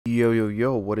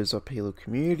Yo, what is up, Halo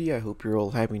community? I hope you're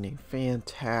all having a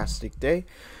fantastic day.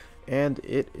 And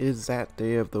it is that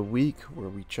day of the week where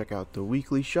we check out the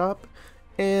weekly shop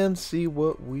and see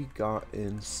what we got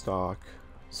in stock.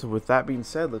 So with that being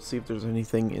said, let's see if there's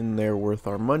anything in there worth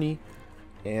our money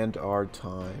and our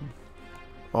time.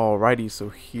 Alrighty, so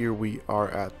here we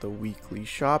are at the weekly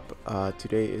shop.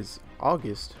 Today is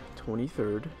August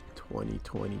 23rd,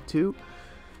 2022.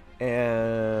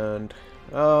 And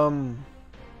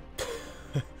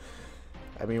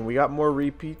I mean, we got more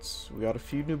repeats, we got a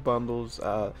few new bundles,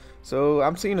 so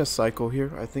I'm seeing a cycle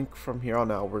here. I think from here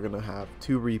on out we're gonna have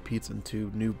 2 repeats and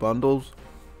 2 new bundles,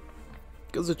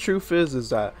 because the truth is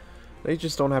that they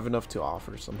just don't have enough to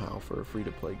offer somehow for a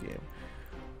free-to-play game.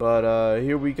 But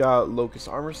here we got Locus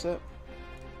armor set.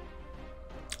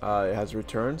 It has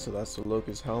returned, so that's the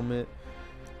Locus helmet.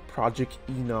 Project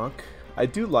Enoch. I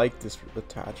do like this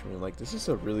attachment, like this is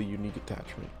a really unique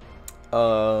attachment.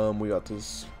 We got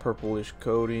this purplish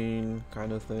coating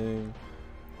kind of thing.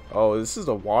 Oh, this is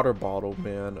a water bottle,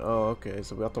 man. Oh, okay,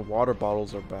 so we got the water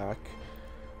bottles are back.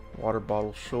 Water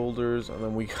bottle shoulders, and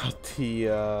then we got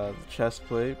the chest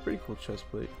plate. Pretty cool chest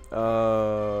plate.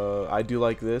 I do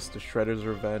like this, the Shredder's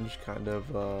Revenge kind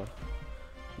of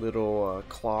little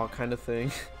claw kind of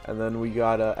thing. And then we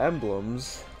got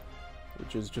emblems,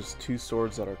 which is just 2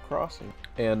 swords that are crossing.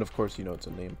 And of course, you know, it's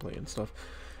a nameplate and stuff.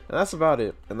 And that's about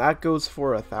it, and that goes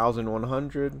for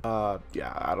 1,100.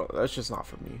 Yeah, that's just not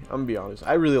for me. I'm gonna be honest.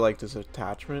 I really like this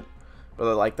attachment,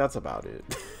 but like that's about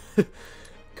it.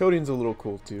 Coating's a little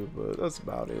cool too, but that's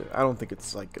about it. I don't think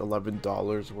it's like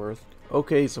 $11 worth.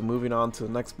 Okay, so moving on to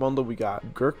the next bundle, we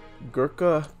got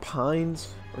Gurkha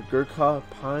Pines or Gurkha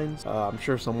Pines. I'm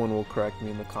sure someone will correct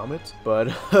me in the comments,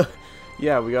 but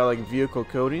yeah, we got like vehicle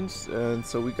coatings, and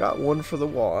so we got one for the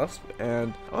Wasp.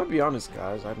 And I'm gonna be honest,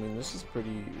 guys. I mean, this is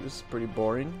pretty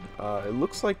boring. It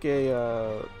looks like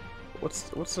a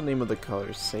what's the name of the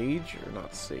color? Sage or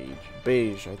not sage?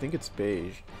 Beige. I think it's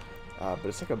beige. But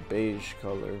it's like a beige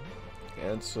color,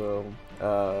 and so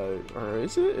or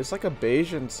is it? It's like a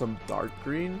beige and some dark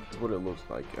green. That's what it looks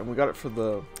like. And we got it for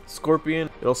the Scorpion.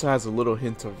 It also has a little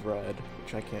hint of red,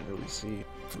 which I can't really see.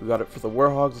 We got it for the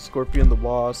Warhog, the Scorpion, the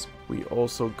Wasp. We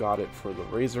also got it for the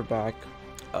Razorback,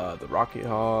 the Rocket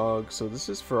Hog. So this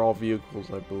is for all vehicles,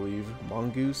 I believe.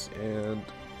 Mongoose and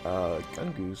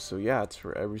Gungoose. So yeah, it's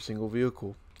for every single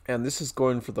vehicle. And this is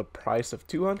going for the price of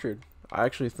 200. I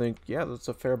actually think, yeah, that's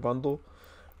a fair bundle.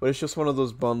 But it's just one of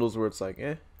those bundles where it's like,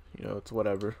 you know, it's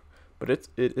whatever. But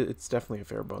it's definitely a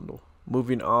fair bundle.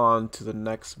 Moving on to the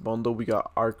next bundle, we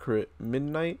got Aureate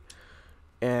Midnight.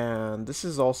 And this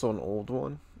is also an old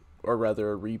one, or rather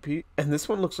a repeat. And this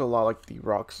one looks a lot like the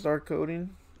Rockstar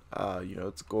coating. You know,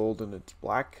 it's gold and it's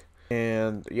black.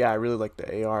 And yeah, I really like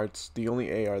the AR. It's the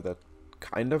only AR that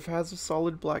kind of has a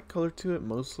solid black color to it,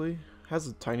 mostly. Has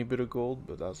a tiny bit of gold,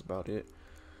 but that's about it.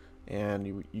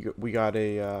 And we got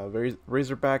a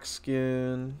Razorback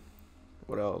skin.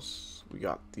 What else? We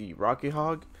got the Rocket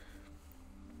Hog.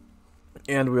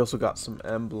 And we also got some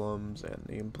emblems and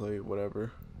nameplate,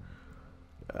 whatever.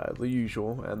 The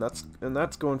usual, and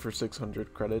that's going for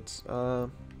 600 credits. I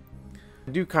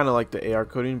do kind of like the AR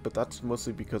coating, but that's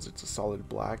mostly because it's a solid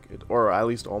black, or at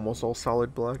least almost all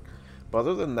solid black. But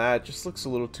other than that, it just looks a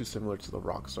little too similar to the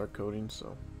Rockstar coating,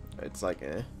 so it's like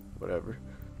whatever.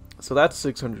 So that's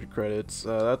 600 credits.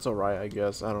 That's alright, I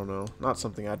guess. I don't know, not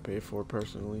something I'd pay for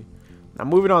personally. Now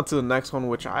moving on to the next one,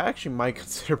 which I actually might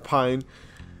consider buying,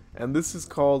 and this is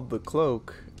called the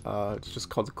Cloak. It's just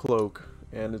called the Cloak.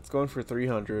 And it's going for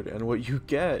 300, and what you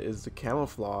get is the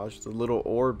camouflage, the little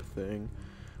orb thing.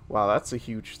 Wow, that's a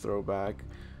huge throwback.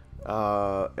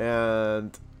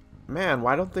 And man,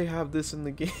 why don't they have this in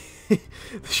the game? They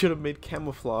should have made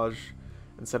camouflage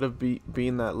instead of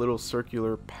being that little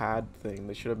circular pad thing.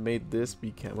 They should have made this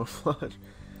be camouflage.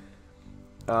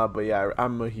 But yeah,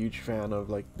 I'm a huge fan of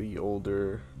like the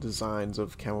older designs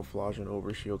of camouflage and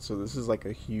overshield, so this is like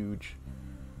a huge.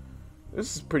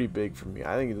 This is pretty big for me.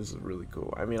 I think this is really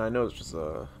cool. I mean, I know it's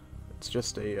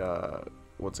just a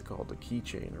what's it called, a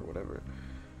keychain or whatever,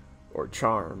 or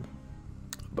charm,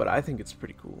 but I think it's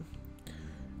pretty cool.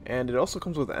 And it also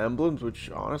comes with emblems,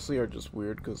 which honestly are just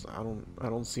weird because I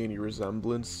don't see any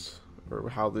resemblance or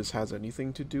how this has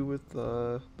anything to do with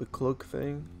the cloak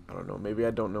thing. I don't know. Maybe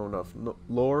I don't know enough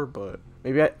lore, but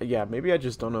maybe I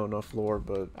just don't know enough lore.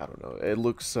 But I don't know. It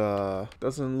looks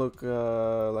doesn't look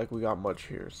like we got much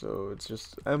here. So it's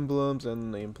just emblems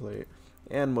and nameplate,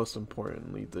 and most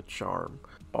importantly, the charm.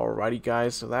 Alrighty,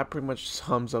 guys. So that pretty much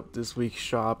sums up this week's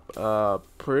shop. I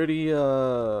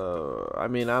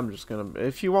mean, I'm just gonna.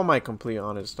 If you want my complete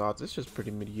honest thoughts, it's just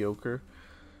pretty mediocre.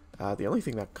 The only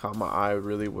thing that caught my eye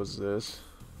really was this.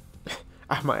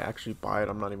 I might actually buy it,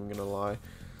 I'm not even gonna lie.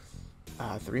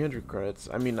 300 credits.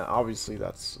 I mean, obviously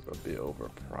that's a bit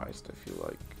overpriced, I feel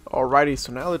like. Alrighty,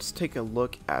 so now let's take a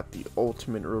look at the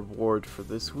ultimate reward for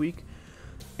this week.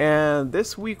 And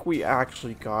this week we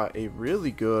actually got a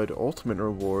really good ultimate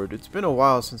reward. It's been a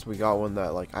while since we got one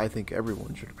that like I think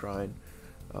everyone should grind.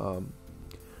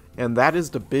 And that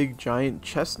is the big giant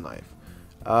chest knife.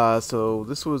 So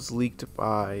this was leaked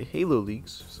by Halo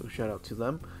Leaks, so shout out to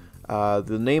them.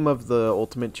 The name of the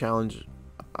ultimate challenge,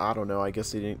 I don't know, I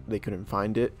guess they couldn't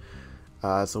find it.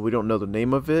 So we don't know the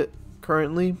name of it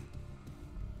currently.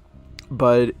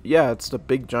 But yeah, it's the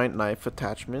big giant knife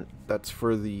attachment. That's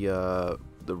for the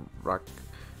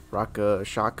Raka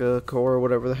Shaka core or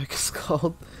whatever the heck it's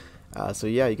called. So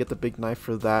yeah, you get the big knife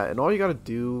for that, and all you gotta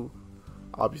do,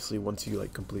 obviously once you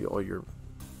like complete all your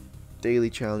daily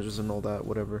challenges and all that,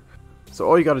 whatever. So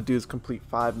all you gotta do is complete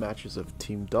 5 matches of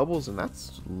team doubles, and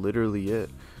that's literally it.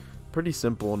 Pretty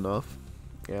simple enough.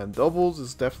 And doubles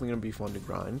is definitely gonna be fun to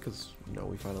grind because you know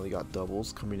we finally got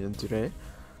doubles coming in today.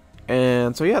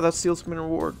 And so yeah, that's the ultimate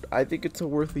reward. I think it's a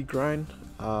worthy grind.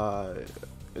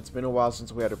 It's been a while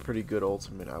since we had a pretty good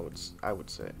ultimate. I would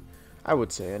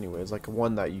say anyways, like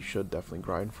one that you should definitely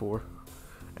grind for.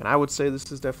 And I would say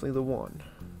this is definitely the one.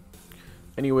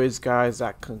 Anyways, guys,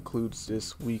 that concludes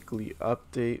this weekly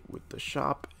update with the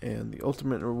shop and the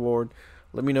ultimate reward.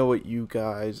 Let me know what you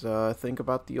guys think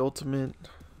about the ultimate.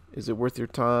 Is it worth your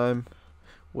time?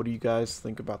 What do you guys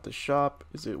think about the shop?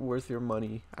 Is it worth your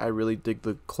money? I really dig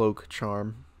the cloak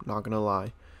charm, not gonna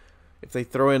lie. If they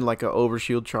throw in like a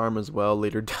overshield charm as well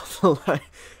later down the line,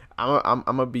 I'm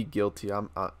gonna be guilty. I'm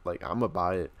gonna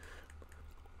buy it.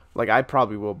 Like I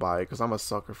probably will buy it because I'm a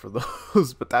sucker for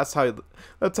those. But that's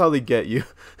how they get you.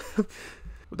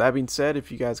 With that being said,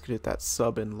 if you guys could hit that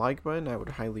sub and like button, I would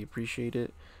highly appreciate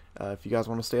it. If you guys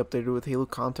want to stay updated with Halo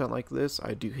content like this,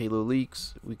 I do Halo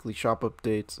leaks, weekly shop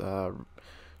updates.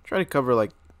 Try to cover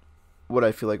like what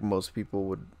I feel like most people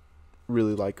would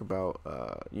really like about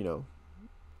you know,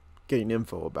 getting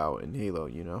info about in Halo,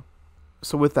 you know.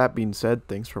 So with that being said,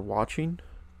 thanks for watching.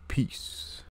 Peace.